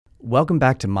Welcome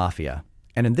back to Mafia,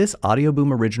 and in this Audio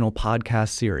Boom original podcast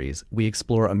series, we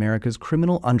explore America's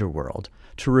criminal underworld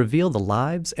to reveal the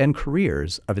lives and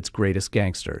careers of its greatest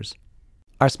gangsters.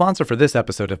 Our sponsor for this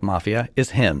episode of Mafia is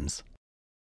Hims.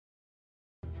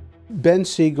 Ben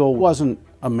Siegel wasn't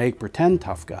a make-pretend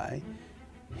tough guy.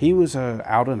 He was an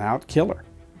out-and-out killer.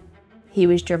 He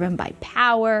was driven by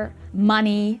power,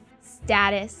 money,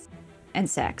 status, and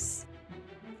sex.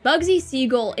 Bugsy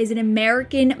Siegel is an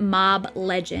American mob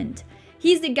legend.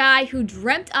 He's the guy who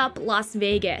dreamt up Las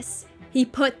Vegas. He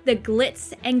put the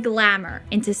glitz and glamour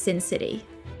into Sin City.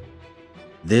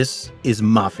 This is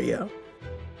Mafia.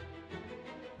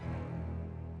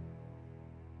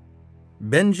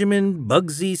 Benjamin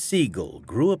Bugsy Siegel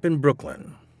grew up in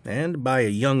Brooklyn and, by a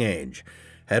young age,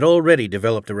 had already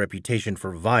developed a reputation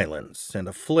for violence and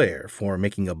a flair for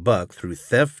making a buck through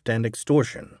theft and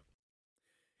extortion.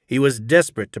 He was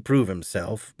desperate to prove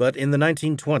himself, but in the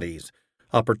 1920s,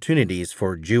 opportunities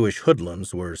for Jewish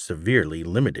hoodlums were severely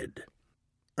limited.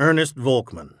 Ernest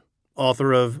Volkmann,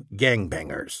 author of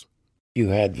Gangbangers. You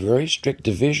had very strict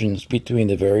divisions between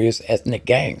the various ethnic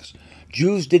gangs.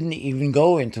 Jews didn't even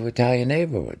go into Italian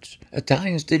neighborhoods.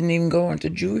 Italians didn't even go into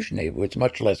Jewish neighborhoods,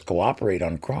 much less cooperate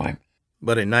on crime.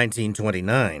 But in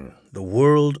 1929, the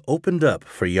world opened up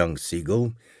for young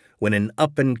Siegel when an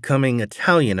up-and-coming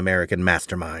Italian-American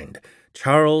mastermind,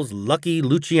 Charles Lucky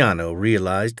Luciano,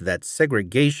 realized that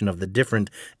segregation of the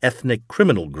different ethnic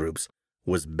criminal groups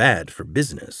was bad for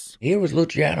business. Here was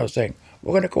Luciano saying,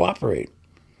 we're going to cooperate.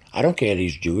 I don't care that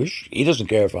he's Jewish. He doesn't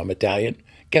care if I'm Italian.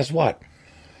 Guess what?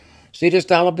 See this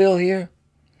dollar bill here?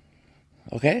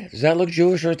 Okay, does that look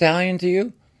Jewish or Italian to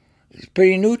you? It's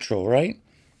pretty neutral, right?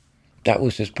 That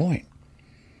was his point.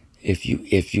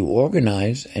 If you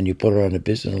organize and you put it on a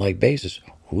business-like basis,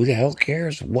 who the hell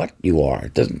cares what you are?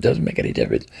 It doesn't make any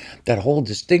difference. That whole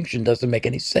distinction doesn't make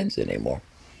any sense anymore.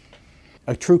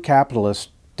 A true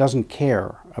capitalist doesn't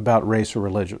care about race or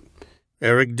religion.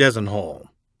 Eric Desenhall,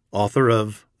 author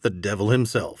of The Devil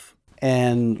Himself.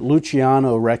 And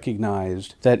Luciano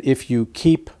recognized that if you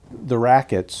keep the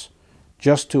rackets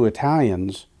just to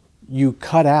Italians, you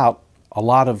cut out a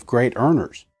lot of great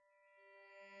earners.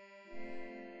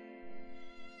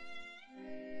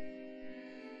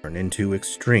 Into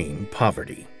extreme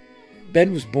poverty.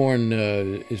 Ben was born,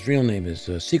 his real name is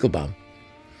Siegel,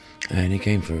 and he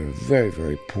came from a very,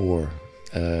 very poor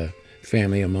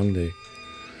family among the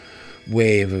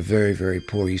wave of very, very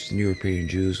poor Eastern European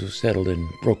Jews who settled in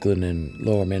Brooklyn and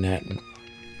Lower Manhattan.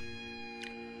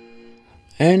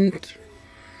 And,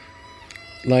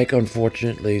 like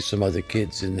unfortunately some other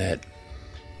kids in that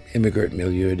immigrant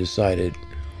milieu, decided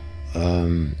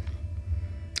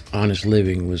honest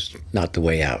living was not the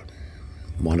way out.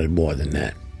 Wanted more than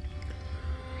that.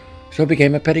 So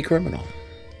became a petty criminal.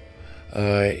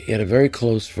 He had a very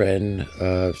close friend,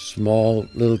 a small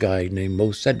little guy named Mo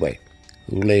Sedway,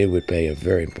 who later would play a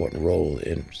very important role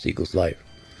in Siegel's life.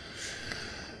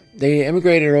 They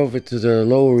emigrated over to the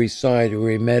Lower East Side,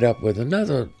 where he met up with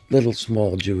another little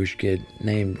small Jewish kid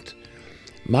named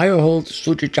Meyerhold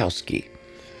Sudzichowski,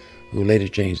 who later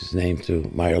changed his name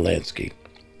to Meyer Lansky.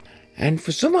 And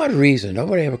for some odd reason,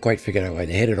 nobody ever quite figured out why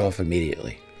they hit it off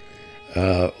immediately.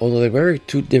 Although they were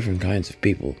two different kinds of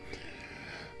people.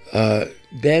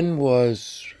 Ben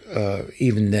was,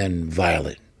 even then,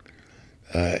 violent.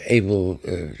 Able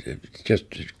just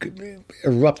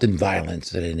erupt in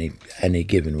violence at any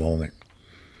given moment.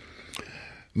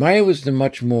 Maya was the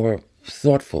much more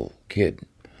thoughtful kid,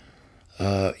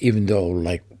 even though,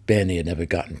 like Ben, he had never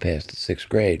gotten past the 6th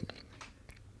grade.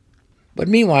 But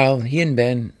meanwhile, he and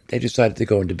Ben, they decided to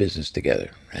go into business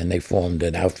together, and they formed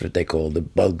an outfit they called the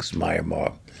Bugs Meyer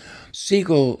Mob.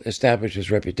 Siegel established his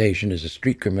reputation as a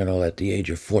street criminal at the age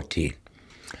of 14.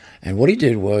 And what he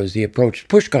did was he approached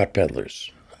pushcart peddlers,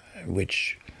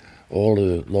 which all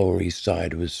the Lower East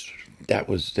Side there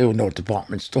were no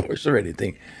department stores or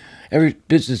anything. Every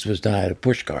business was done out of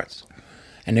pushcarts.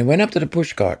 And they went up to the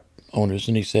pushcart owners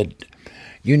and he said,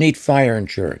 "You need fire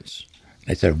insurance."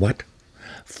 They said, "What?"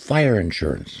 "Fire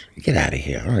insurance." "Get out of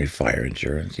here. I don't need fire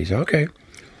insurance." He said, "Okay."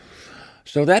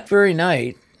 So that very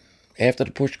night, after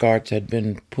the pushcarts had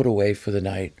been put away for the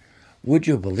night, would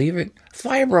you believe it?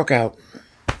 Fire broke out.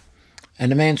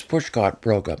 And the man's pushcart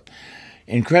broke up.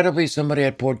 Incredibly, somebody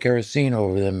had poured kerosene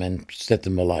over them and set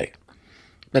them alight.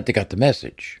 But they got the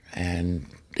message, and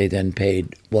they then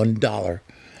paid $1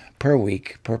 per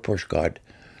week per pushcart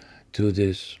to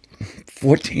this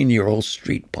 14-year-old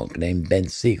street punk named Ben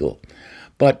Siegel.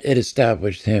 But it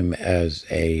established him as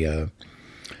a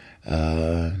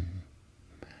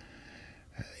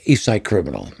East Side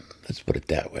criminal, Let's put it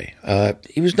that way.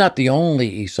 He was not the only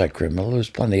East Side criminal. There was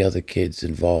plenty of other kids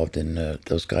involved in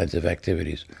those kinds of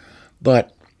activities.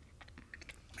 But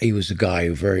he was a guy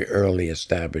who very early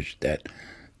established that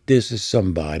this is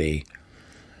somebody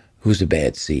who's a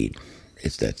bad seed.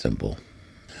 It's that simple.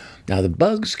 Now, the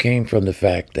bugs came from the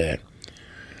fact that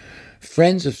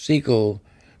friends of Siegel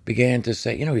began to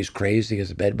say, he's crazy as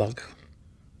a bedbug,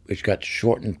 which got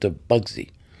shortened to Bugsy.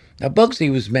 Now, Bugsy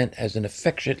was meant as an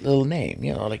affectionate little name,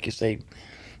 like you say,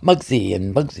 Mugsy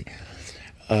and Bugsy.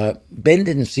 Ben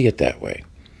didn't see it that way.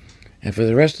 And for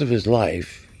the rest of his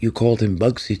life, you called him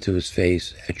Bugsy to his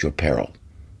face at your peril.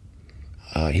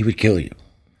 He would kill you.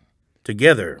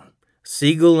 Together,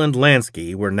 Siegel and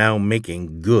Lansky were now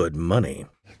making good money.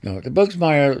 No, the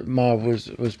Bugsmeyer mob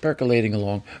was percolating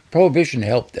along. Prohibition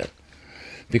helped them,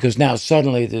 because now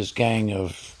suddenly this gang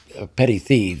of petty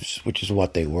thieves, which is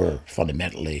what they were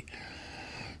fundamentally,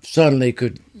 suddenly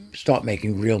could start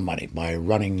making real money by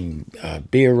running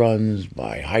beer runs,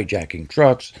 by hijacking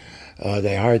trucks.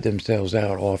 They hired themselves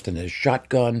out often as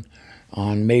shotgun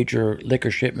on major liquor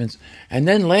shipments. And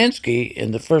then Lansky,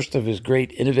 in the first of his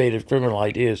great innovative criminal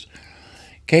ideas,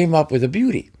 came up with a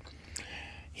beauty.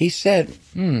 He said,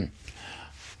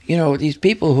 these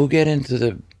people who get into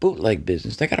the bootleg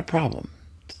business, they got a problem.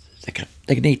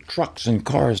 They need trucks and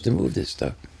cars to move this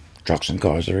stuff. Trucks and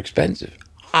cars are expensive.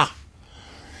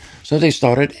 So they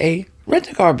started a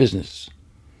rent-a-car business.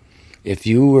 If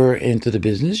you were into the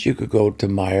business, you could go to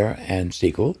Meyer and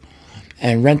Siegel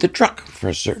and rent a truck for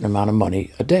a certain amount of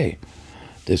money a day.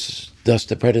 This is thus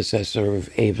the predecessor of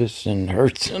Avis and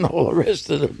Hertz and all the rest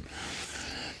of them.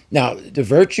 Now, the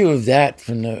virtue of that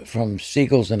from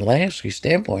Siegel's and Lansky's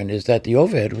standpoint is that the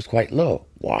overhead was quite low.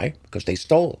 Why? Because they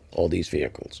stole all these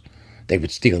vehicles. They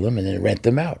would steal them and then rent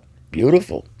them out.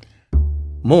 Beautiful.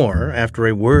 More after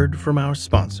a word from our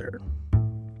sponsor.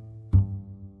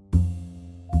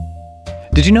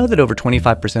 Did you know that over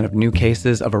 25% of new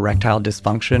cases of erectile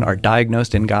dysfunction are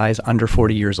diagnosed in guys under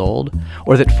 40 years old?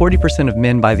 Or that 40% of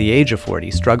men by the age of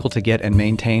 40 struggle to get and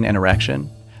maintain an erection?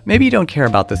 Maybe you don't care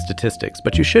about the statistics,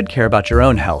 but you should care about your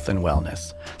own health and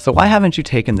wellness. So why haven't you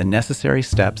taken the necessary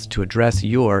steps to address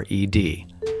your ED?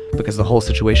 Because the whole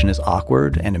situation is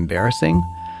awkward and embarrassing?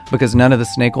 Because none of the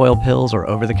snake oil pills or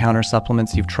over-the-counter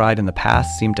supplements you've tried in the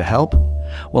past seem to help?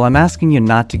 Well, I'm asking you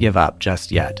not to give up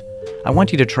just yet. I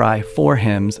want you to try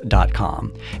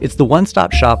 4hims.com. It's the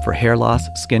one-stop shop for hair loss,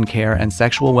 skincare, and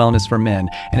sexual wellness for men,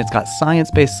 and it's got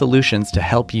science-based solutions to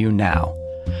help you now.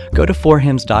 Go to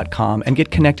 4hims.com and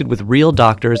get connected with real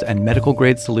doctors and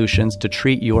medical-grade solutions to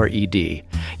treat your ED.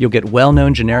 You'll get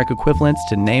well-known generic equivalents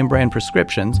to name-brand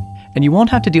prescriptions, and you won't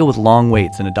have to deal with long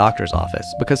waits in a doctor's office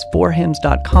because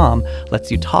 4hims.com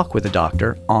lets you talk with a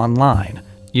doctor online.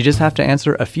 You just have to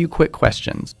answer a few quick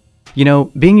questions.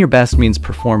 Being your best means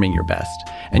performing your best,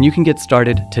 and you can get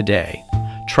started today.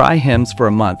 Try Hims for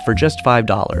a month for just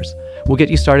 $5. We'll get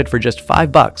you started for just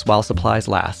 $5 while supplies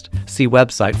last. See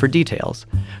website for details.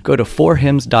 Go to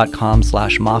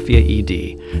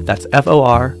 4hims.com/MafiaED. That's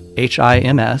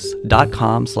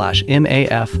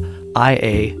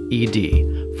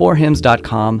FORHIMS.com/MAFIAED.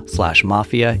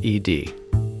 4hims.com/MafiaED.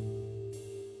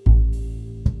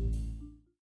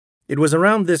 It was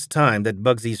around this time that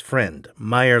Bugsy's friend,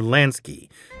 Meyer Lansky,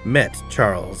 met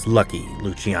Charles Lucky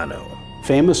Luciano.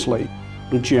 Famously,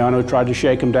 Luciano tried to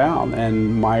shake him down,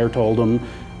 and Meyer told him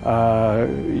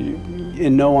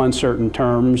in no uncertain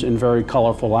terms, in very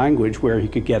colorful language, where he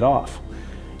could get off.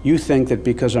 You think that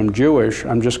because I'm Jewish,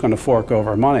 I'm just going to fork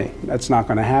over money. That's not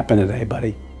going to happen today,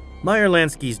 buddy. Meyer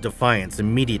Lansky's defiance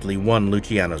immediately won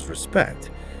Luciano's respect.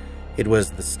 It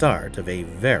was the start of a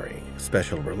very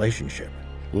special relationship.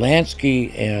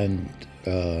 Lansky and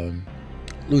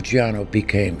Luciano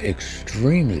became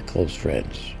extremely close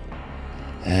friends,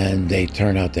 and they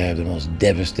turned out to have the most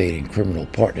devastating criminal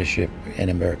partnership in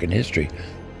American history.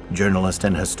 Journalist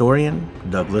and historian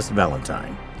Douglas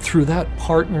Valentine. Through that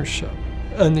partnership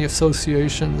and the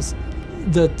associations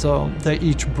that they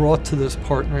each brought to this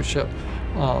partnership,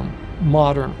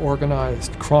 modern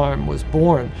organized crime was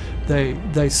born.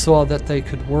 They saw that they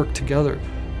could work together,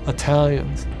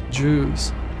 Italians,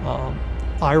 Jews,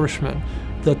 Irishmen,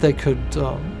 that they could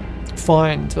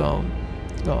find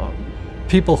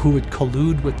people who would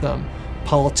collude with them,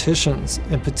 politicians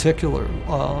in particular,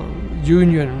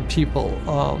 union people,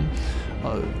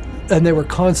 and they were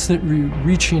constantly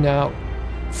reaching out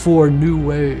for new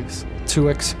ways to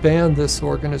expand this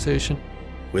organization.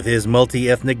 With his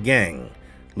multi-ethnic gang,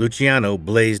 Luciano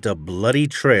blazed a bloody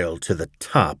trail to the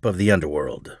top of the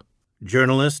underworld.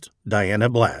 Journalist Diana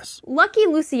Blass. Lucky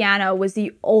Luciano was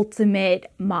the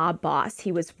ultimate mob boss.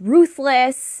 He was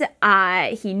ruthless.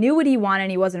 He knew what he wanted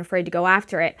and he wasn't afraid to go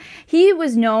after it. He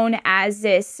was known as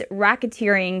this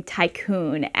racketeering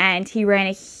tycoon, and he ran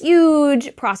a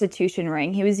huge prostitution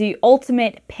ring. He was the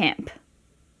ultimate pimp.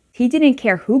 He didn't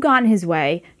care who got in his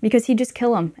way because he'd just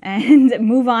kill him and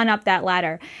move on up that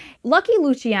ladder. Lucky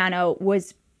Luciano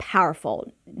was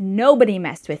powerful. Nobody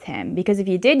messed with him because if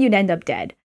you did, you'd end up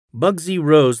dead. Bugsy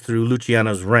rose through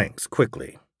Luciano's ranks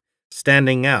quickly,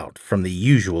 standing out from the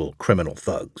usual criminal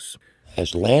thugs.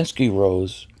 As Lansky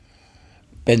rose,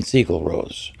 Ben Siegel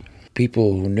rose.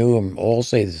 People who knew him all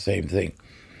say the same thing.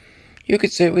 You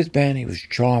could sit with Ben, he was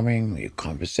charming, your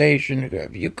conversation,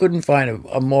 you couldn't find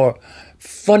a more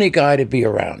funny guy to be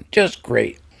around. Just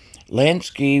great.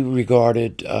 Lansky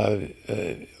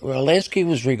Lansky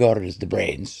was regarded as the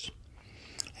brains,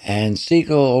 and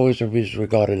Siegel always was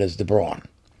regarded as the brawn.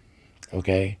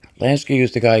 Okay? Lansky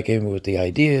was the guy who came up with the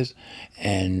ideas,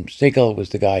 and Sigel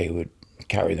was the guy who would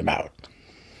carry them out.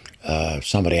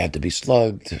 Somebody had to be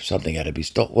slugged, something had to be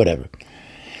stolen, whatever.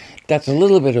 That's a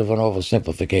little bit of an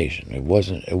oversimplification. It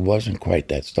wasn't quite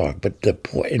that stark. But the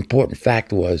important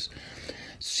fact was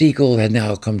Siegel had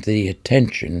now come to the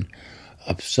attention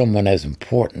of someone as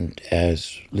important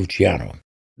as Luciano.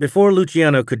 Before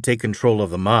Luciano could take control of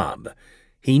the mob,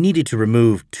 he needed to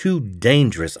remove two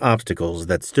dangerous obstacles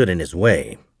that stood in his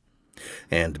way.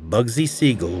 And Bugsy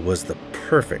Siegel was the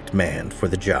perfect man for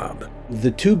the job. The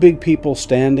two big people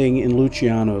standing in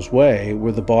Luciano's way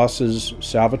were the bosses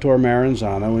Salvatore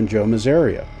Maranzano and Joe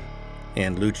Mazzaria.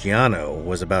 And Luciano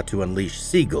was about to unleash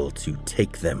Siegel to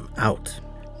take them out.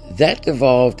 That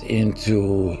devolved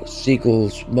into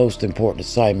Siegel's most important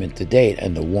assignment to date,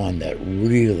 and the one that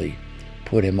really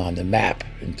put him on the map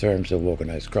in terms of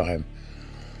organized crime.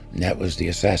 And that was the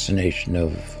assassination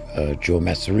of Joe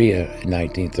Mazzaria in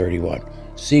 1931.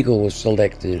 Siegel was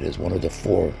selected as one of the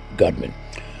 4 gunmen.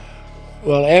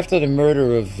 Well, after the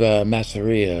murder of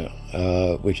Mazzaria,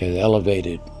 which has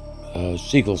elevated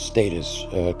Siegel's status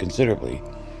considerably,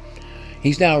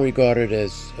 he's now regarded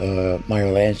as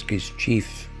Meyer Lansky's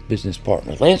chief business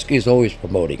partner. Lansky is always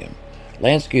promoting him.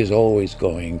 Lansky is always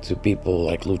going to people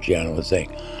like Luciano and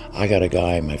saying, I got a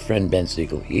guy, my friend Ben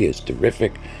Siegel, he is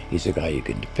terrific. He's a guy you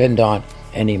can depend on.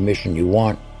 Any mission you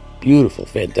want. Beautiful,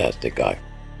 fantastic guy.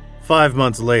 5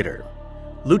 months later,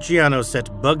 Luciano set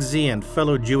Bugsy and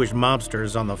fellow Jewish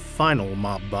mobsters on the final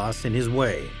mob boss in his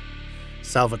way,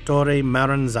 Salvatore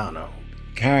Maranzano.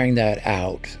 Carrying that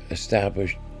out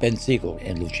established Ben Siegel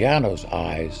in Luciano's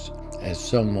eyes as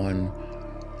someone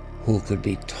who could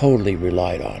be totally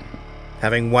relied on.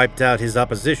 Having wiped out his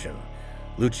opposition,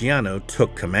 Luciano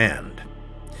took command.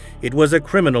 It was a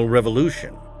criminal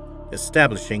revolution,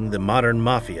 establishing the modern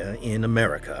mafia in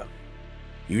America,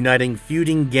 uniting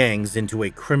feuding gangs into a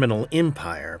criminal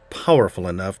empire powerful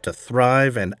enough to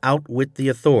thrive and outwit the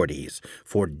authorities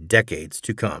for decades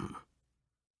to come.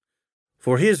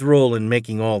 For his role in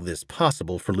making all this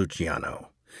possible for Luciano,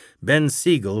 Ben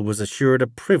Siegel was assured a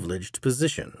privileged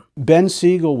position. Ben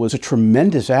Siegel was a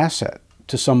tremendous asset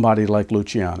to somebody like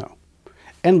Luciano.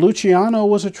 And Luciano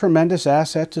was a tremendous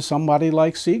asset to somebody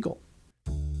like Siegel.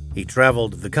 He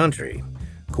traveled the country,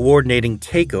 coordinating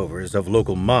takeovers of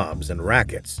local mobs and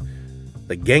rackets.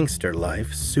 The gangster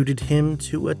life suited him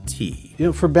to a T.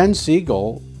 For Ben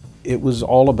Siegel, it was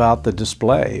all about the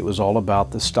display. It was all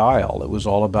about the style. It was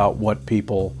all about what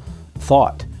people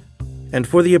thought. And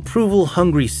for the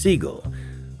approval-hungry Siegel,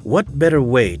 what better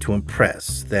way to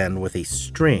impress than with a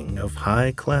string of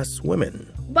high-class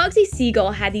women? Bugsy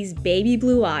Siegel had these baby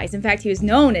blue eyes. In fact, he was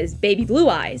known as Baby Blue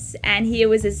Eyes. And he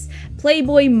was this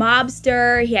playboy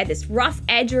mobster. He had this rough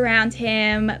edge around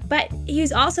him, but he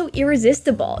was also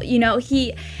irresistible. He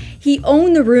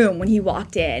owned the room when he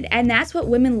walked in, and that's what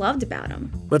women loved about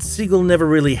him. But Siegel never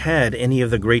really had any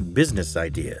of the great business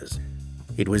ideas.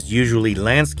 It was usually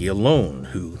Lansky alone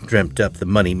who dreamt up the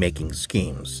money-making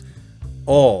schemes.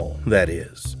 All, that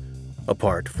is,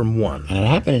 apart from one. And it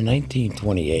happened in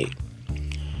 1928.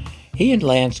 He and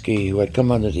Lansky, who had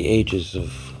come under the aegis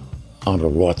of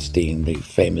Arnold Rothstein, the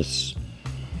famous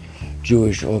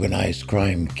Jewish organized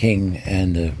crime king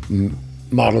and the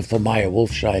model for Meyer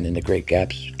Wolfsheim in The Great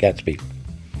Gatsby,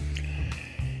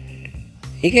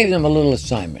 he gave them a little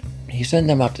assignment. He sent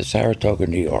them out to Saratoga,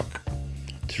 New York,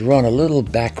 to run a little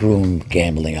backroom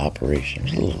gambling operation,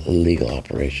 a little illegal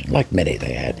operation, like many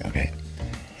they had, okay?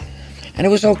 And it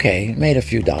was okay, it made a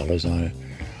few dollars on it.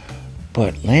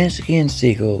 But Lansky and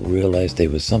Siegel realized there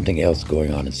was something else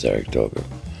going on in Saratoga,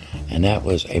 and that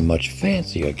was a much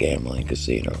fancier gambling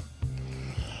casino.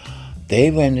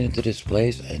 They went into this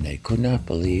place, and they could not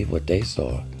believe what they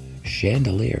saw.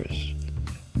 chandeliers,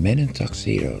 men in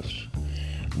tuxedos,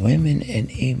 women in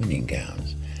evening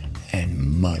gowns, and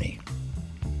money.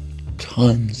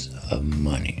 Tons of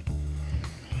money.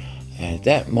 And at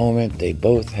that moment, they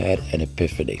both had an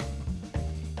epiphany.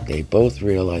 They both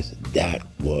realized that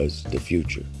was the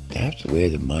future. That's where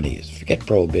the money is. Forget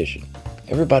Prohibition.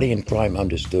 Everybody in crime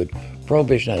understood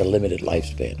Prohibition had a limited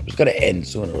lifespan. It was going to end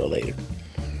sooner or later.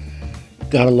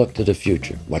 Got to look to the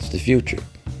future. What's the future?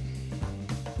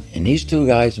 In these two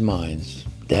guys' minds,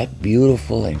 that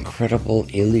beautiful, incredible,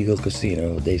 illegal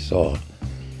casino they saw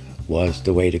was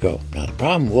the way to go. Now, the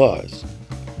problem was,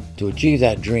 to achieve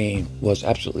that dream was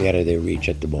absolutely out of their reach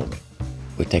at the moment.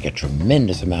 It would take a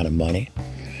tremendous amount of money.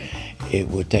 It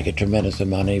would take a tremendous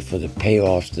amount of money for the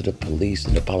payoffs to the police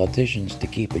and the politicians to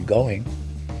keep it going.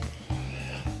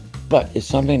 But it's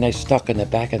something they stuck in the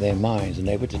back of their minds, and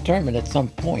they were determined at some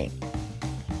point,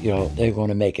 they were going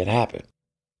to make it happen.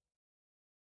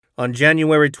 On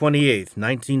January 28,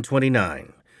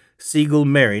 1929, Siegel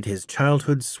married his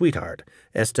childhood sweetheart,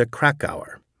 Esther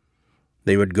Krakauer.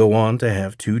 They would go on to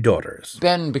have 2 daughters.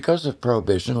 Ben, because of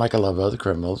Prohibition, like a lot of other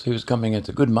criminals, he was coming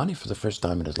into good money for the first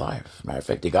time in his life. Matter of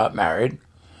fact, he got married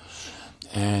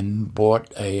and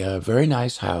bought a very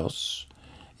nice house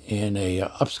in a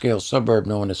upscale suburb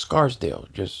known as Scarsdale,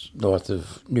 just north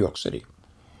of New York City.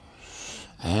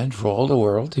 And for all the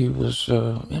world, he was,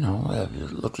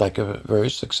 looked like a very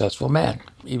successful man.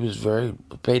 He was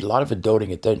paid a lot of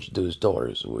doting attention to his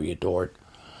daughters, who he adored.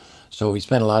 So he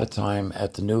spent a lot of time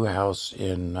at the new house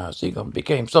in Siegel.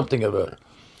 Became something of a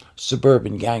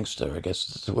suburban gangster, I guess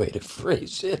is the way to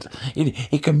phrase it.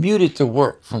 He commuted to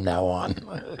work from now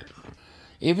on.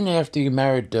 Even after he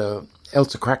married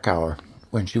Elsa Krakauer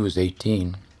when she was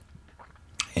 18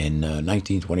 in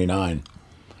 1929,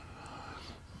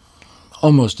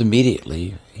 almost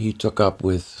immediately he took up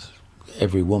with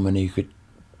every woman he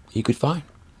could find.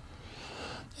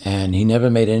 And he never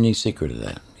made any secret of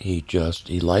that. He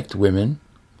liked women,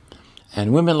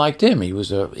 and women liked him. He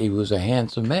was a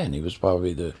handsome man. He was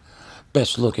probably the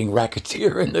best-looking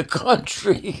racketeer in the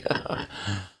country.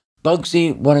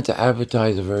 Bugsy wanted to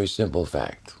advertise a very simple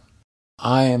fact.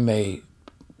 I am a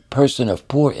person of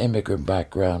poor immigrant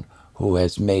background who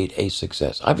has made a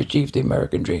success. I've achieved the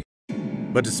American dream.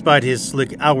 But despite his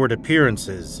slick outward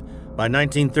appearances, by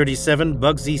 1937,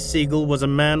 Bugsy Siegel was a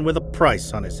man with a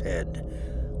price on his head.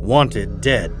 Wanted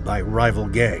dead by rival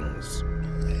gangs.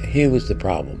 Here was the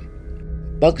problem.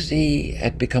 Bugsy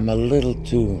had become a little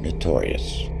too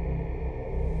notorious.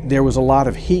 There was a lot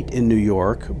of heat in New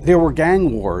York. There were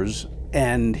gang wars,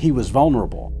 and he was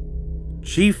vulnerable.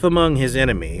 Chief among his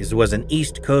enemies was an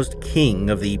East Coast king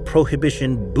of the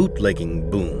Prohibition bootlegging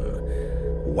boom,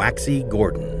 Waxy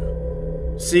Gordon.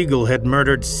 Siegel had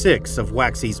murdered 6 of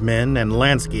Waxy's men, and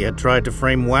Lansky had tried to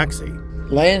frame Waxy.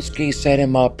 Lansky set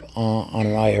him up on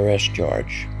an IRS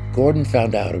charge. Gordon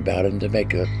found out about him. To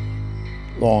make a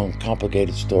long,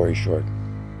 complicated story short,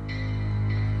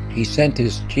 he sent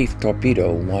his chief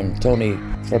torpedo, one Tony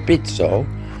Fabrizio,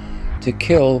 to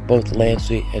kill both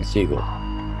Lansky and Siegel,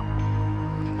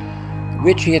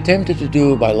 which he attempted to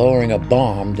do by lowering a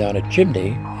bomb down a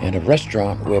chimney in a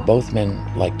restaurant where both men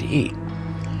liked to eat.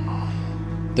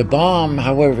 The bomb,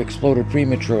 however, exploded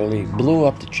prematurely, blew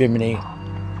up the chimney.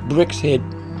 Bricks hit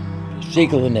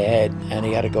Siegel in the head, and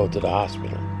he had to go to the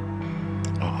hospital.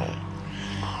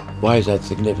 Why is that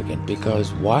significant?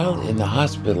 Because while in the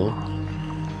hospital,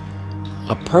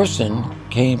 a person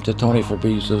came to Tony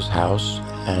Fabrizio's house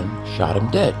and shot him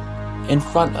dead in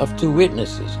front of 2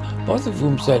 witnesses, both of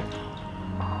whom said,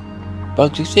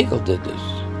 Bugsy Siegel did this.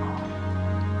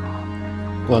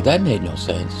 Well, that made no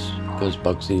sense, because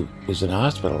Bugsy was in the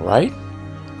hospital, right?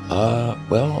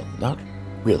 Well, not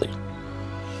really.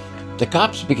 The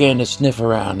cops began to sniff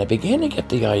around. They began to get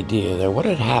the idea that what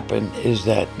had happened is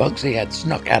that Bugsy had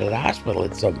snuck out of the hospital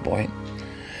at some point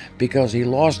because he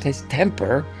lost his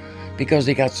temper, because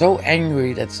he got so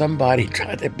angry that somebody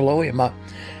tried to blow him up.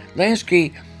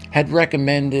 Lansky had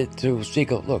recommended to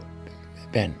Siegel, look,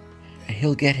 Ben,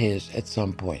 he'll get his at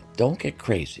some point. Don't get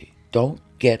crazy. Don't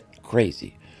get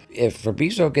crazy. If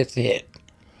Fabrizio gets hit,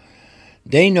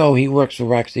 they know he works for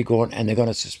Waxy Gordon, and they're going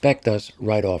to suspect us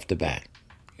right off the bat.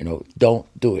 Don't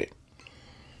do it.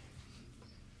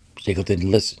 Siegel didn't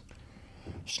listen.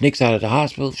 Sneaks out of the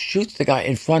hospital, shoots the guy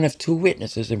in front of 2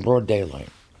 witnesses in broad daylight.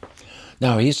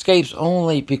 Now, he escapes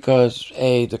only because,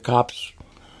 A, the cops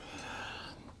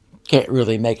can't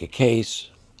really make a case.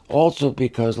 Also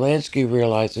because Lansky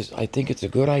realizes, I think it's a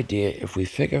good idea if we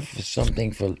figure for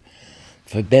something for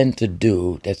Ben to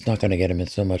do that's not going to get him in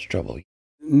so much trouble.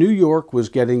 New York was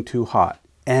getting too hot,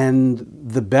 and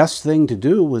the best thing to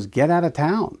do was get out of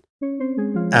town.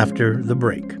 after the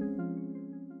break.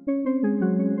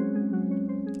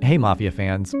 Hey, Mafia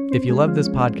fans. If you love this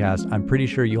podcast, I'm pretty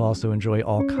sure you also enjoy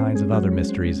all kinds of other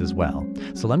mysteries as well.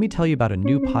 So let me tell you about a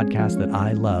new podcast that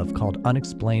I love called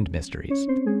Unexplained Mysteries.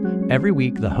 Every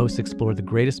week, the hosts explore the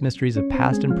greatest mysteries of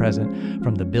past and present,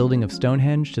 from the building of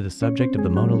Stonehenge to the subject of the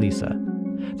Mona Lisa.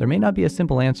 There may not be a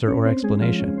simple answer or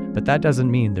explanation, but that doesn't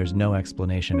mean there's no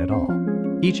explanation at all.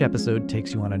 Each episode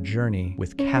takes you on a journey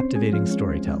with captivating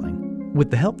storytelling. With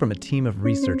the help from a team of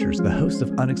researchers, the hosts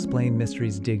of Unexplained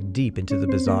Mysteries dig deep into the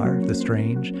bizarre, the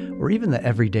strange, or even the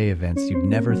everyday events you'd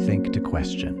never think to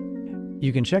question.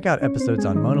 You can check out episodes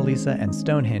on Mona Lisa and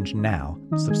Stonehenge now.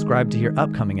 Subscribe to hear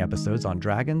upcoming episodes on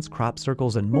dragons, crop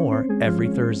circles, and more every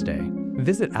Thursday.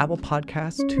 Visit Apple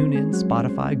Podcasts, TuneIn,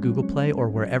 Spotify, Google Play, or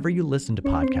wherever you listen to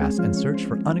podcasts and search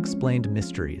for Unexplained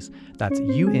Mysteries. That's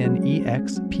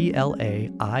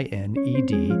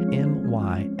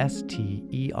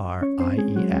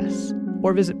UNEXPLAINEDMYSTERIES.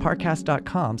 Or visit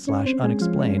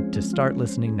parcast.com/unexplained to start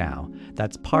listening now.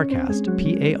 That's Parcast,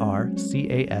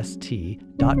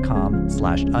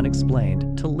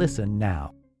 PARCAST.com/unexplained to listen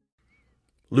now.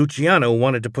 Luciano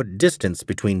wanted to put distance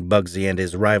between Bugsy and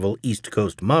his rival East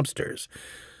Coast mobsters,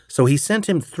 so he sent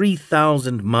him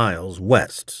 3,000 miles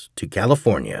west to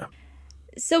California.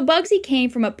 So Bugsy came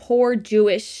from a poor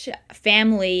Jewish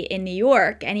family in New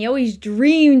York, and he always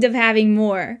dreamed of having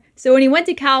more. So when he went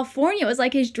to California, it was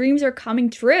like his dreams are coming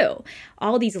true.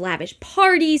 All these lavish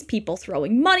parties, people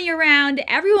throwing money around,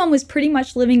 everyone was pretty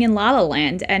much living in La La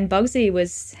Land, and Bugsy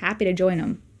was happy to join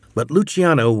him. But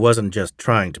Luciano wasn't just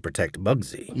trying to protect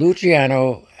Bugsy.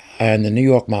 Luciano and the New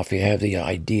York Mafia have the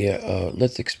idea of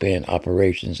let's expand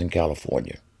operations in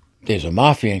California. There's a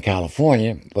mafia in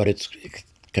California, but it's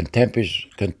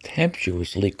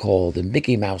contemptuously called the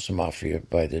Mickey Mouse Mafia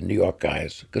by the New York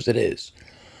guys, because it is.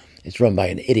 It's run by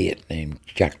an idiot named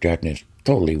Jack Dragna. It's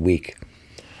totally weak.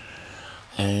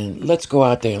 And let's go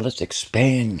out there and let's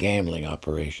expand gambling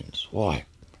operations. Why?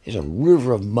 There's a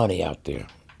river of money out there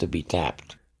to be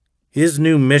tapped. His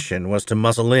new mission was to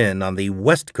muscle in on the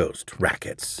West Coast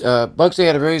rackets. Bugsy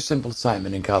had a very simple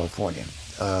assignment in California.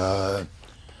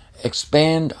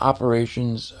 Expand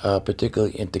operations,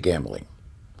 particularly into gambling.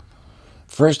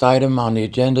 First item on the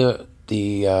agenda,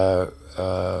 the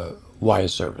wire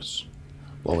service.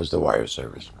 What was the wire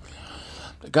service?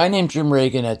 A guy named Jim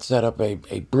Reagan had set up a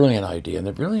brilliant idea, and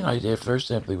the brilliant idea, first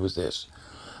simply, was this.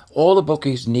 All the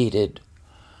bookies needed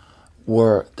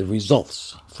were the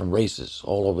results from races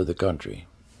all over the country.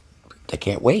 They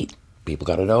can't wait. People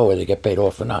got to know whether they get paid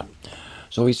off or not.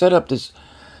 So he set up this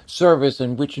service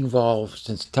in which involved,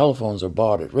 since telephones are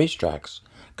barred at racetracks,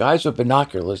 guys with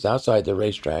binoculars outside the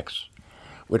racetracks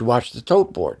would watch the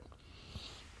tote board.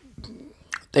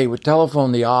 They would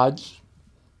telephone the odds,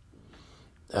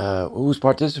 who was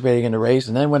participating in the race,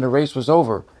 and then when the race was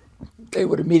over, they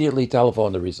would immediately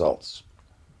telephone the results.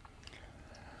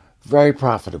 Very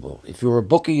profitable. If you were a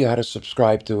bookie, you had to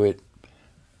subscribe to it.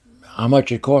 How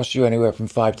much it cost you? Anywhere from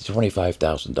 $5,000 to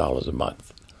 $25,000 a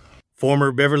month.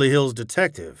 Former Beverly Hills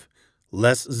detective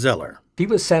Les Zeller. He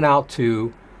was sent out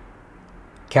to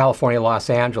California, Los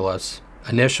Angeles,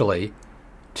 initially,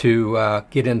 to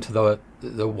get into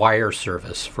the wire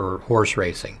service for horse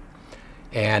racing.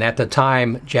 And at the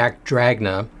time, Jack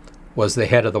Dragna was the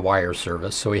head of the wire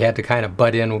service, so he had to kind of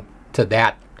butt in to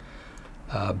that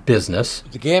business.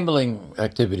 The gambling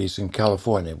activities in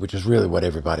California, which is really what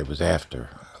everybody was after,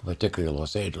 particularly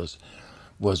Los Angeles,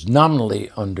 was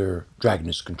nominally under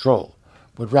Dragna's control.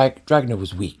 But Dragna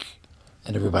was weak,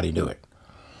 and everybody knew it.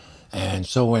 And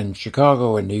so when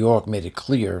Chicago and New York made it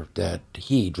clear that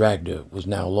he, Dragna, was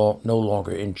now no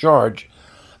longer in charge,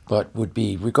 but would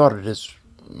be regarded as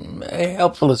a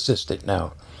helpful assistant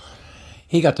now,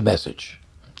 he got the message.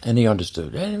 And he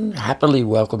understood, and happily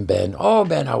welcomed Ben. Oh,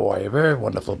 Ben, how are you? Very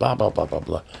wonderful, blah, blah, blah, blah,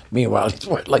 blah. Meanwhile,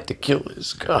 I'd like to kill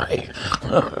this guy.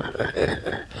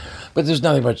 But there's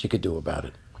nothing much you could do about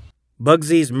it.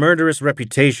 Bugsy's murderous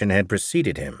reputation had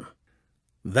preceded him.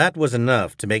 That was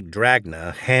enough to make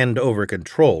Dragna hand over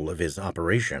control of his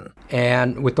operation.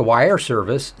 And with the wire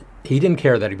service, he didn't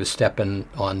care that he was stepping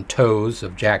on toes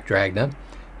of Jack Dragna.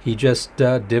 He just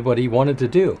did what he wanted to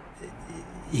do.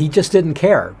 He just didn't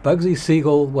care. Bugsy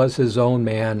Siegel was his own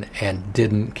man and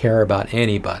didn't care about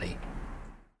anybody.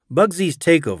 Bugsy's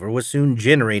takeover was soon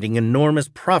generating enormous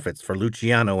profits for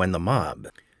Luciano and the mob.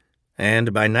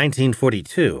 And by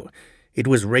 1942, it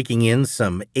was raking in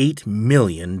some $8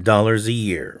 million a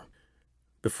year.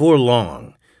 Before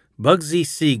long, Bugsy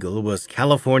Siegel was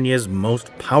California's most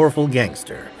powerful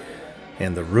gangster,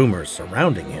 and the rumors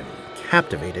surrounding him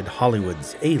captivated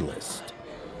Hollywood's A-list.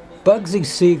 Bugsy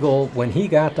Siegel, when he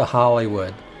got to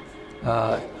Hollywood,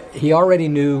 He already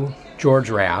knew George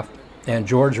Raft, and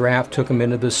George Raft took him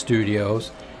into the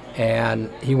studios, and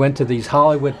he went to these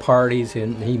Hollywood parties,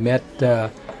 and he met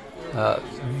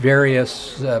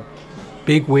various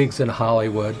bigwigs in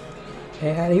Hollywood,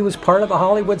 and he was part of the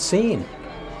Hollywood scene.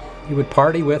 He would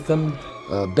party with them.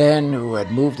 Ben, who had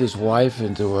moved his wife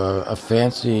into a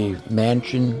fancy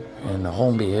mansion in the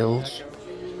Holmby Hills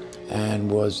and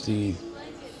was the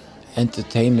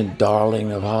entertainment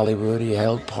darling of Hollywood. He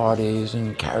held parties,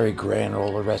 and Cary Grant and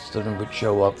all the rest of them would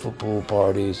show up for pool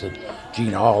parties, and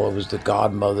Jean Harlow was the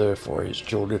godmother for his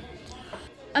children.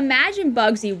 Imagine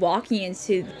Bugsy walking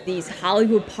into these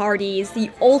Hollywood parties, the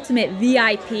ultimate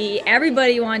VIP.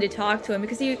 Everybody wanted to talk to him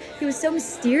because he was so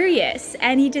mysterious,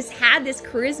 and he just had this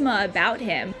charisma about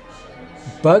him.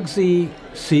 Bugsy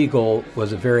Siegel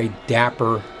was a very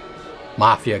dapper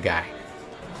mafia guy,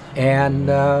 and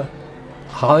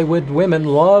Hollywood women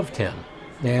loved him.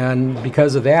 And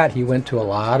because of that, he went to a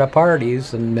lot of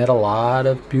parties and met a lot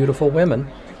of beautiful women.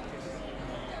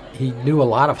 He knew a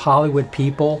lot of Hollywood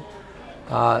people.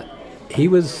 He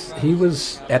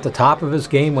was at the top of his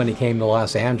game when he came to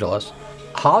Los Angeles.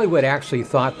 Hollywood actually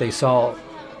thought they saw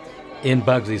in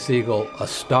Bugsy Siegel a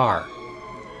star.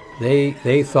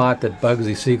 They thought that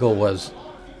Bugsy Siegel was,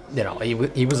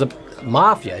 he was a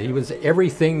mafia. He was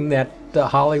everything that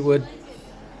Hollywood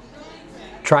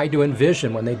tried to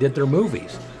envision when they did their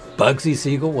movies. Bugsy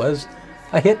Siegel was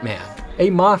a hitman, a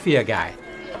mafia guy.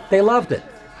 They loved it.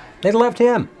 They loved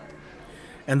him.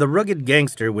 And the rugged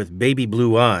gangster with baby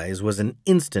blue eyes was an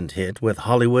instant hit with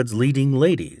Hollywood's leading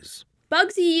ladies.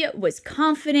 Bugsy was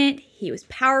confident, he was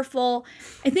powerful.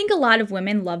 I think a lot of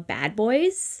women love bad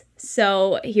boys.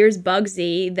 So here's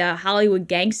Bugsy, the Hollywood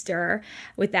gangster,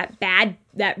 with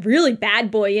that really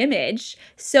bad boy image.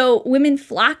 So women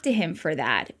flocked to him for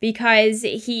that because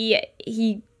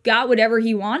he got whatever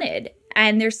he wanted.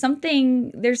 And there's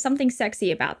something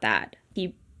sexy about that.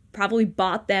 He probably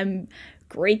bought them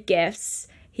great gifts.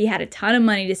 He had a ton of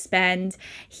money to spend.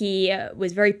 He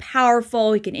was very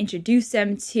powerful. He could introduce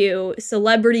them to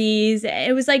celebrities.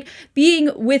 It was like being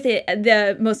with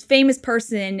the most famous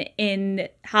person in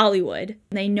Hollywood.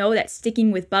 They know that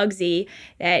sticking with Bugsy,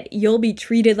 that you'll be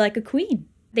treated like a queen.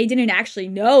 They didn't actually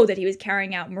know that he was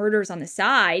carrying out murders on the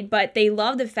side, but they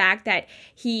loved the fact that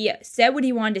he said what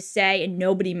he wanted to say and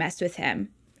nobody messed with him.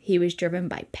 He was driven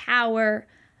by power,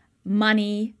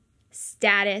 money,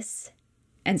 status,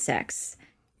 and sex.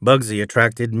 Bugsy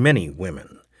attracted many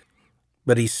women,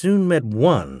 but he soon met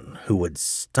one who would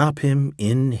stop him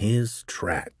in his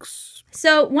tracks.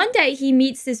 So one day he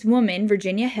meets this woman,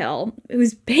 Virginia Hill,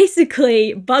 who's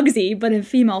basically Bugsy, but in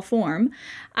female form.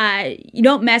 You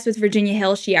don't mess with Virginia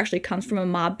Hill. She actually comes from a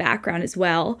mob background as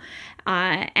well.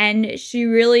 And she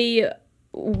really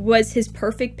was his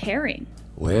perfect pairing.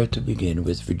 Where to begin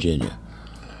with Virginia?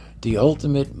 The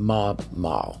ultimate mob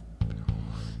moll.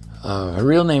 Her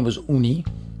real name was Uni.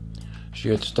 She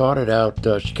had started out,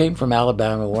 she came from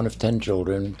Alabama, one of 10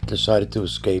 children, decided to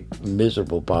escape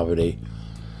miserable poverty.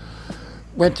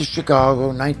 Went to Chicago,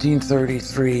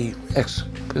 1933,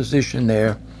 exposition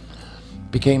there.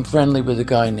 Became friendly with a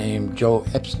guy named Joe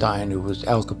Epstein, who was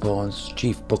Al Capone's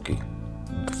chief bookie.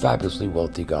 Fabulously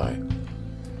wealthy guy.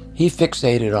 He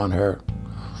fixated on her.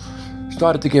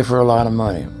 Started to give her a lot of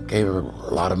money. Gave her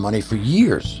a lot of money for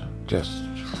years. Just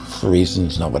for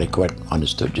reasons nobody quite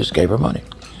understood, just gave her money.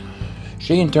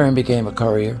 She in turn became a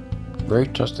courier, very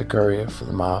trusted courier for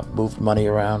the mob, moved money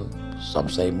around, some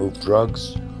say moved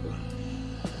drugs.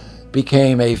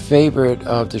 Became a favorite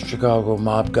of the Chicago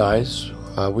mob guys,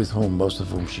 with whom, most of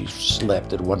whom she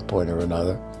slept at one point or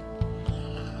another.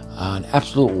 An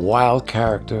absolute wild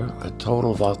character, a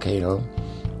total volcano,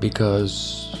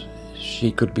 because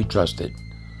she could be trusted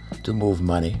to move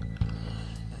money.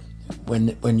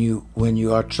 When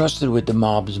you are trusted with the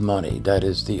mob's money, that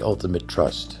is the ultimate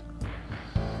trust.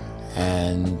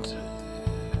 And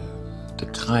the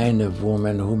kind of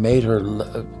woman who made her,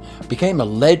 became a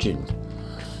legend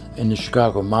in the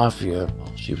Chicago Mafia.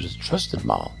 She was a trusted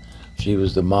moll. She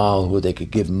was the moll who they could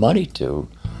give money to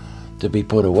be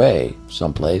put away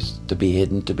someplace, to be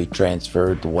hidden, to be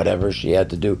transferred, to whatever she had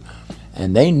to do.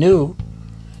 And they knew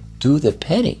to the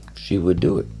penny she would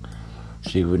do it.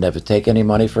 She would never take any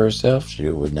money for herself. She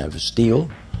would never steal.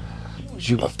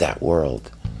 She loved that world.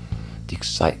 The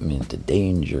excitement, the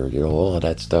danger, all of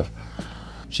that stuff.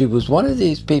 She was one of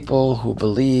these people who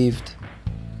believed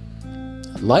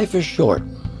life is short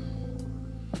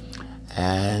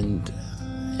and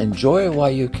enjoy it while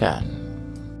you can.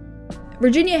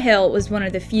 Virginia Hill was one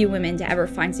of the few women to ever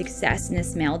find success in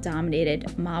this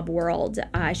male-dominated mob world.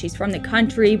 She's from the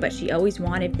country, but she always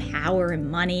wanted power and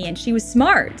money, and she was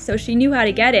smart, so she knew how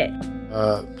to get it.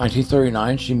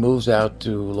 1939, she moves out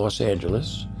to Los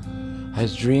Angeles,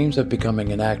 has dreams of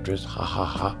becoming an actress, ha ha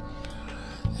ha,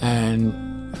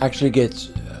 and actually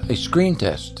gets a screen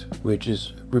test, which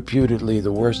is reputedly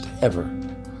the worst ever.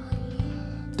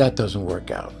 That doesn't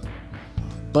work out.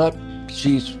 But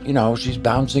she's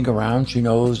bouncing around. She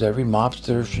knows every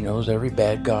mobster. She knows every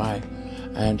bad guy.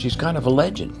 And she's kind of a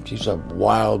legend. She's a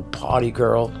wild party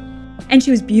girl. And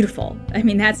she was beautiful. I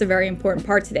mean, that's a very important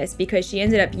part to this because she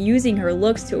ended up using her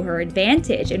looks to her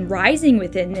advantage and rising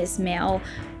within this male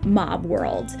mob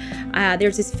world.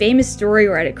 There's this famous story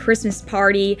where at a Christmas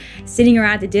party, sitting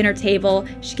around the dinner table,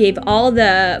 she gave all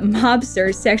the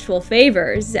mobsters sexual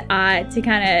favors to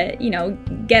kind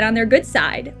of, get on their good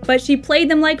side. But she played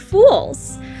them like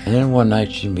fools. And then one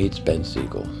night she meets Ben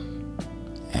Siegel.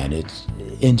 And it's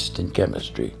instant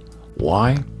chemistry.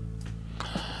 Why?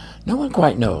 No one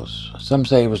quite knows. Some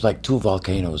say it was like two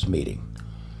volcanoes meeting.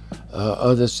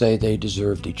 Others say they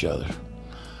deserved each other.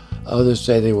 Others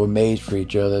say they were made for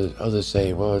each other. Others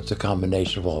say, well, it's a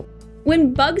combination of all.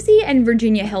 When Bugsy and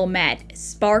Virginia Hill met,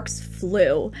 sparks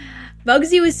flew.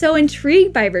 Bugsy was so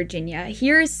intrigued by Virginia.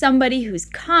 Here is somebody who's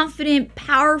confident,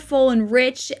 powerful, and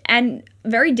rich, and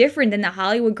very different than the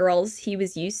Hollywood girls he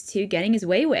was used to getting his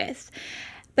way with.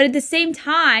 But at the same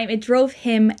time, it drove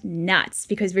him nuts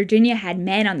because Virginia had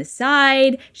men on the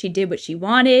side, she did what she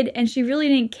wanted, and she really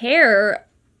didn't care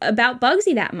about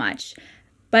Bugsy that much.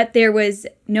 But there was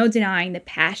no denying the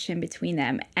passion between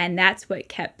them, and that's what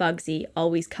kept Bugsy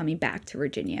always coming back to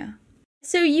Virginia.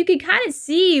 So you could kind of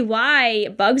see why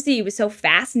Bugsy was so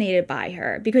fascinated by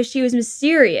her, because she was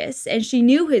mysterious, and she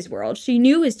knew his world, she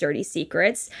knew his dirty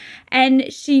secrets,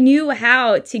 and she knew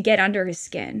how to get under his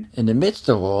skin. In the midst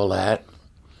of all that,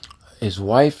 his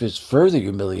wife is further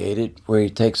humiliated, where he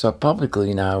takes up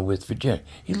publicly now with Virginia.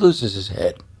 He loses his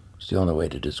head. It's the only way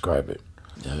to describe it.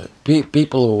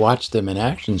 People who watched them in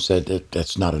action said that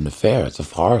that's not an affair, it's a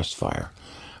forest fire.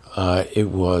 It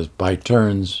was, by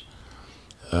turns,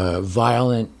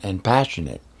 violent and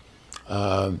passionate.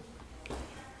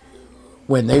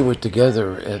 When they were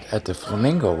together at the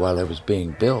Flamingo while it was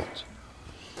being built,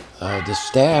 the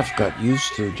staff got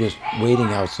used to just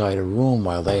waiting outside a room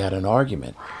while they had an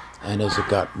argument. And as it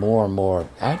got more and more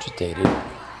agitated,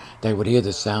 they would hear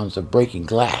the sounds of breaking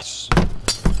glass.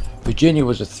 Virginia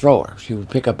was a thrower. She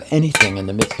would pick up anything in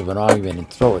the midst of an argument and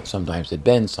throw it. Sometimes it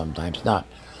bends, sometimes not.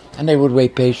 And they would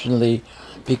wait patiently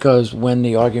because when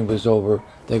the argument was over,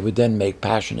 they would then make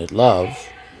passionate love.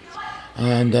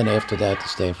 And then after that, the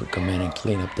staff would come in and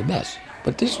clean up the mess.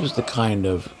 But this was the kind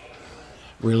of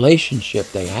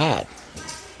relationship they had.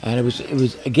 And it was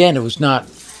not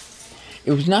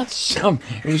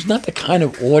the kind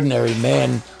of ordinary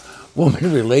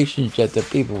man-woman relationship that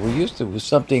people were used to. It was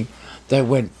something that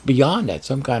went beyond that,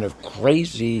 some kind of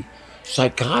crazy,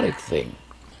 psychotic thing.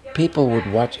 People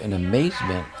would watch in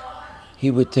amazement.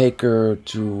 He would take her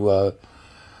to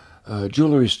a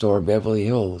jewelry store in Beverly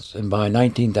Hills and buy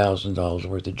 $19,000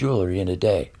 worth of jewelry in a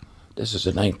day. This is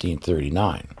in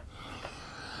 1939.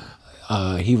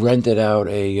 He rented out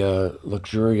a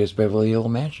luxurious Beverly Hills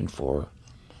mansion for her.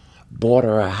 Bought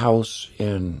her a house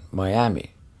in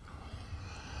Miami,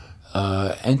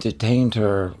 entertained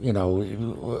her,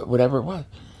 whatever it was.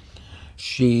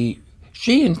 She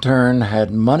in turn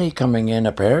had money coming in,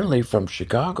 apparently from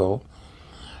Chicago.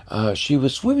 She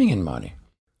was swimming in money.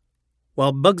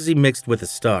 While Bugsy mixed with the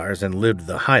stars and lived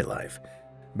the high life,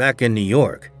 back in New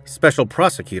York, Special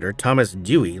Prosecutor Thomas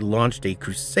Dewey launched a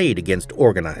crusade against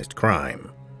organized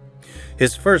crime.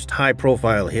 His first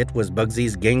high-profile hit was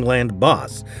Bugsy's gangland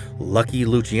boss, Lucky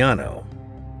Luciano.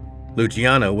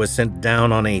 Luciano was sent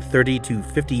down on a 30 to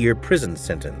 50-year prison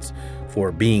sentence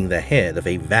for being the head of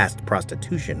a vast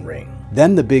prostitution ring.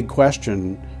 Then the big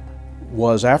question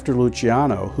was, after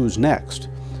Luciano, who's next?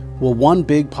 Well, one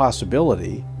big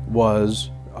possibility was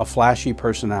a flashy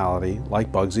personality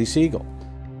like Bugsy Siegel.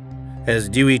 As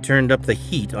Dewey turned up the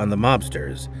heat on the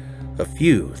mobsters, a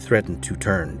few threatened to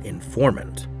turn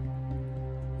informant.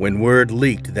 When word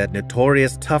leaked that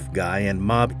notorious tough guy and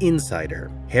mob insider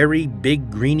Harry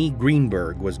Big Greenie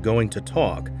Greenberg was going to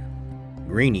talk,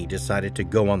 Greenie decided to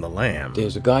go on the lam.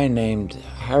 There's a guy named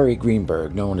Harry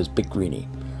Greenberg, known as Big Greenie.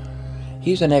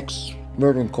 He's an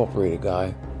ex-Murder Incorporated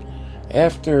guy.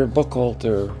 After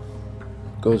Buckhalter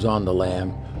goes on the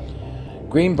lam,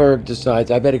 Greenberg decides,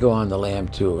 I better go on the lam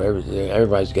too.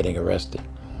 Everybody's getting arrested.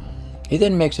 He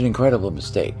then makes an incredible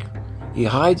mistake. He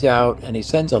hides out and he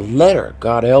sends a letter,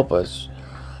 God help us,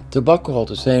 to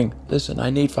Buckhalter saying, listen, I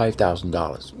need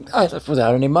 $5,000. I left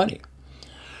without any money.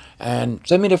 And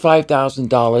send me the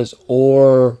 $5,000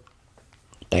 or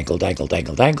dangle.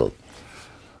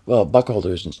 Well,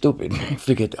 Buckholder isn't stupid. He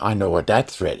figured, I know what that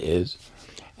threat is.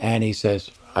 And he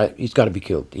says, he's got to be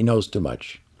killed. He knows too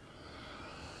much.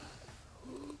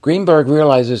 Greenberg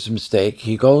realizes his mistake.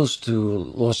 He goes to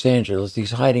Los Angeles.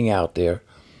 He's hiding out there.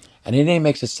 And then he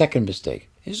makes a second mistake.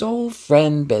 His old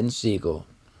friend, Ben Siegel.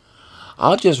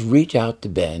 I'll just reach out to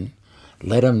Ben,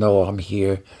 let him know I'm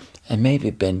here, and maybe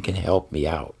Ben can help me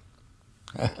out.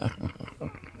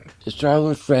 His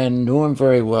childhood friend knew him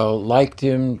very well, liked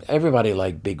him. Everybody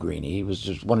liked Big Greenie. He was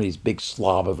just one of these big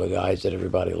slob of a guys that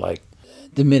everybody liked.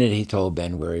 The minute he told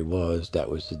Ben where he was,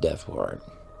 that was the death warrant.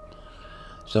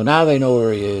 So now they know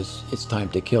where he is. It's time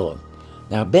to kill him.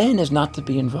 Now, Ben is not to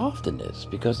be involved in this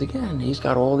because, again, he's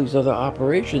got all these other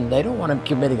operations. They don't want him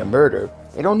committing a murder.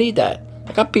 They don't need that.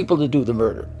 They got people to do the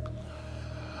murder.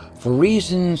 For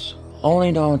reasons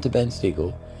only known to Ben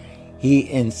Siegel, he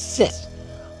insists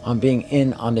on being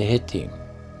in on the hit team.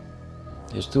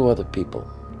 There's two other people.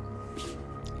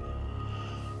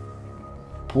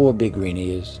 Poor Big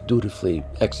Greenie is dutifully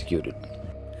executed.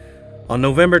 On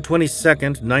November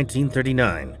 22nd,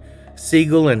 1939,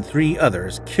 Siegel and 3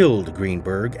 others killed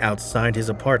Greenberg outside his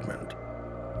apartment.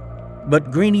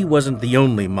 But Greenie wasn't the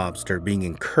only mobster being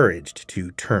encouraged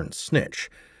to turn snitch,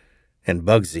 and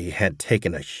Bugsy had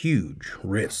taken a huge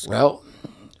risk. Well,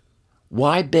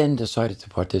 why Ben decided to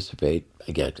participate,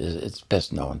 again, it's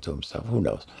best known to himself, who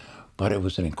knows. But it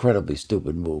was an incredibly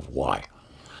stupid move. Why?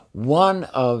 One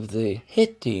of the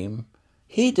hit team,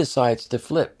 he decides to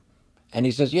flip. And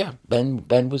he says, yeah,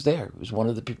 Ben was there. He was one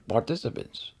of the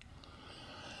participants.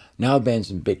 Now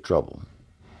Ben's in big trouble.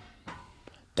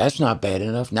 That's not bad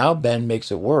enough. Now Ben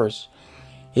makes it worse.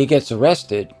 He gets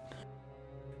arrested.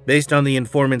 Based on the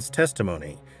informant's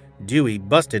testimony, Dewey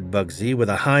busted Bugsy with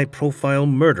a high-profile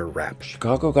murder rap.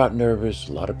 Chicago got nervous.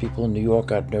 A lot of people in New York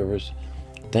got nervous.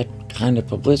 That kind of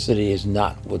publicity is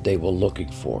not what they were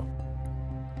looking for.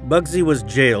 Bugsy was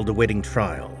jailed awaiting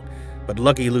trial, but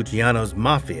Lucky Luciano's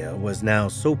mafia was now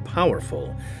so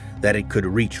powerful that it could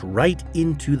reach right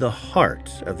into the heart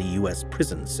of the U.S.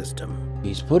 prison system.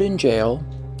 He's put in jail,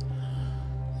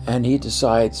 and he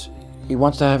decides he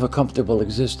wants to have a comfortable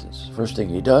existence. First thing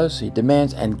he does, he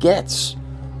demands and gets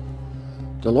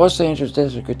the Los Angeles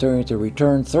District Attorney to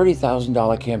return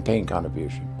 $30,000 campaign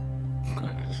contribution.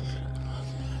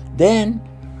 Then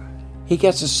he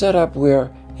gets a setup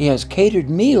where he has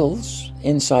catered meals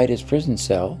inside his prison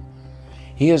cell.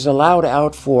 He is allowed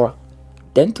out for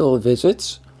dental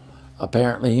visits.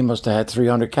 Apparently he must have had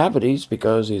 300 cavities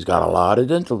because he's got a lot of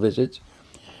dental visits.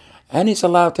 And he's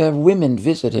allowed to have women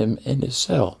visit him in his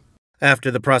cell. After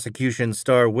the prosecution's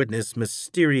star witness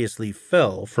mysteriously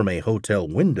fell from a hotel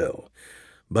window,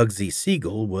 Bugsy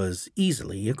Siegel was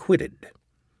easily acquitted.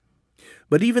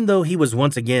 But even though he was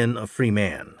once again a free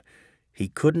man, he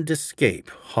couldn't escape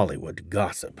Hollywood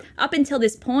gossip. Up until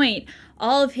this point,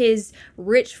 all of his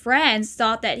rich friends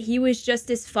thought that he was just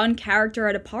this fun character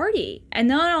at a party. And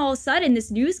then all of a sudden, this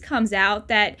news comes out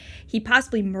that he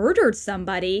possibly murdered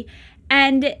somebody,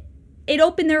 and it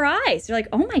opened their eyes. They're like,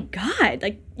 oh my God,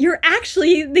 like, you're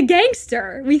actually the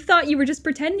gangster. We thought you were just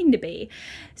pretending to be.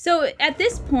 So at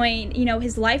this point,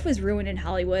 his life was ruined in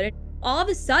Hollywood. All of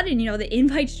a sudden, the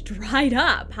invites dried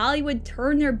up. Hollywood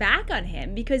turned their back on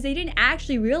him because they didn't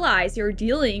actually realize they were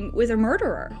dealing with a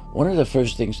murderer. One of the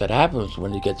first things that happens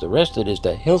when he gets arrested is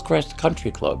the Hillcrest Country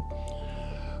Club,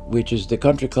 which is the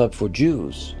country club for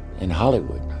Jews in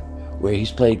Hollywood, where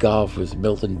he's played golf with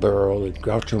Milton Berle and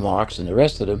Groucho Marx and the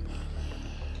rest of them,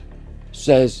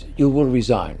 says, you will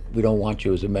resign. We don't want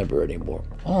you as a member anymore.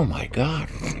 Oh my God.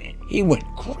 He went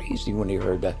crazy when he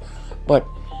heard that. But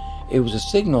it was a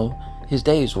signal his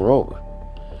days were over,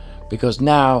 because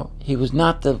now he was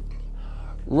not the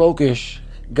roguish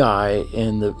guy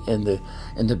in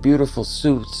the beautiful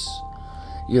suits,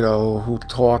 who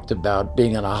talked about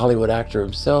being a Hollywood actor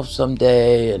himself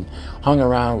someday and hung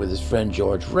around with his friend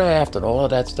George Raft and all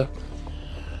of that stuff.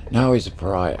 Now he's a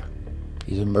pariah.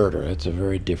 He's a murderer. It's a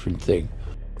very different thing.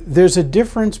 There's a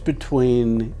difference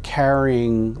between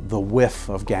carrying the whiff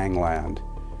of gangland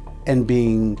and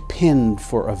being pinned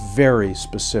for a very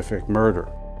specific murder.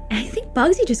 I think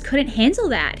Bugsy just couldn't handle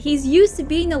that. He's used to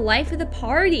being the life of the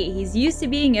party. He's used to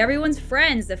being everyone's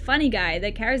friends, the funny guy,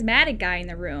 the charismatic guy in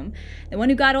the room, the one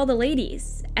who got all the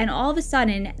ladies. And all of a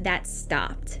sudden, that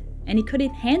stopped, and he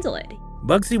couldn't handle it.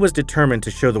 Bugsy was determined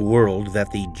to show the world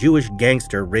that the Jewish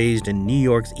gangster raised in New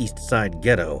York's East Side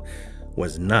ghetto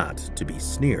was not to be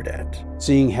sneered at.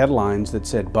 Seeing headlines that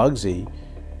said Bugsy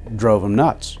drove him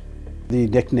nuts. The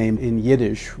nickname in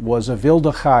Yiddish was a wilde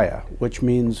chaya, which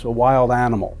means a wild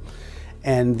animal.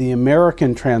 And the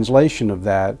American translation of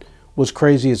that was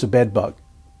crazy as a bedbug.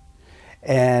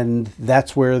 And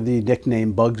that's where the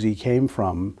nickname Bugsy came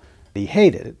from. He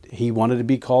hated it. He wanted to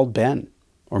be called Ben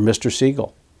or Mr.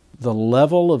 Siegel. The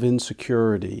level of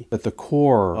insecurity at the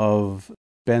core of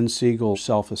Ben Siegel's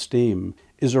self-esteem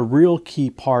is a real key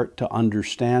part to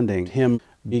understanding him,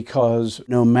 because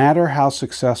no matter how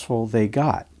successful they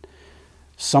got,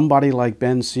 somebody like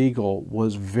Ben Siegel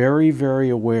was very, very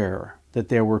aware that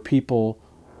there were people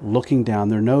looking down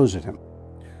their nose at him.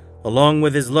 Along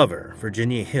with his lover,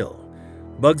 Virginia Hill,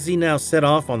 Bugsy now set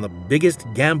off on the biggest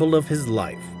gamble of his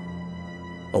life.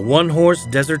 A one-horse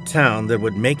desert town that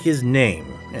would make his name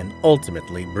and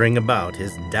ultimately bring about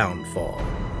his downfall.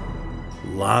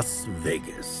 Las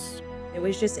Vegas. It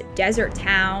was just a desert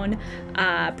town,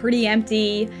 pretty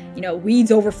empty,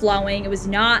 weeds overflowing. It was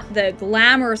not the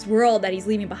glamorous world that he's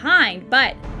leaving behind,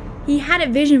 but he had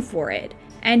a vision for it,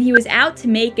 and he was out to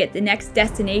make it the next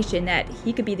destination that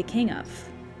he could be the king of.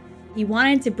 He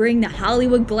wanted to bring the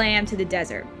Hollywood glam to the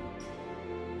desert.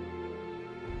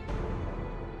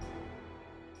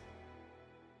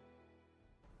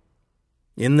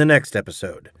 In the next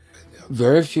episode.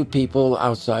 Very few people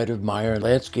outside of Meyer,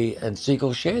 Lansky, and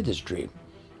Siegel shared this dream.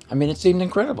 I mean, it seemed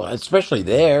incredible, especially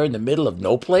there in the middle of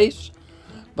no place.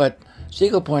 But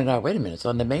Siegel pointed out, wait a minute, it's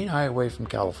on the main highway from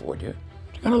California.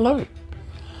 You're going to love it.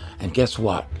 And guess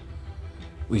what?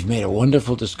 We've made a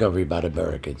wonderful discovery about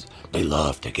Americans. They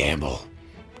love to gamble.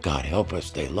 God help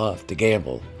us, they love to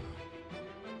gamble.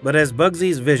 But as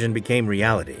Bugsy's vision became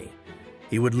reality,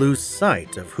 he would lose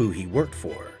sight of who he worked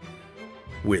for,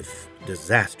 with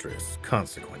disastrous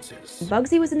consequences.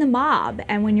 Bugsy was in the mob,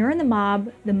 and when you're in the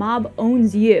mob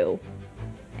owns you.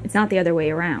 It's not the other way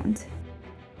around.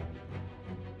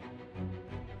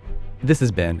 This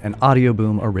has been an Audio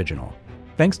Boom original.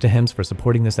 Thanks to Hims for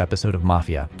supporting this episode of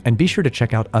Mafia, and be sure to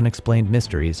check out Unexplained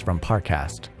Mysteries from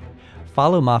Parcast.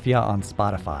 Follow Mafia on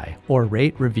Spotify, or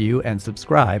rate, review, and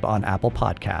subscribe on Apple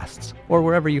Podcasts, or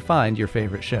wherever you find your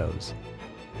favorite shows.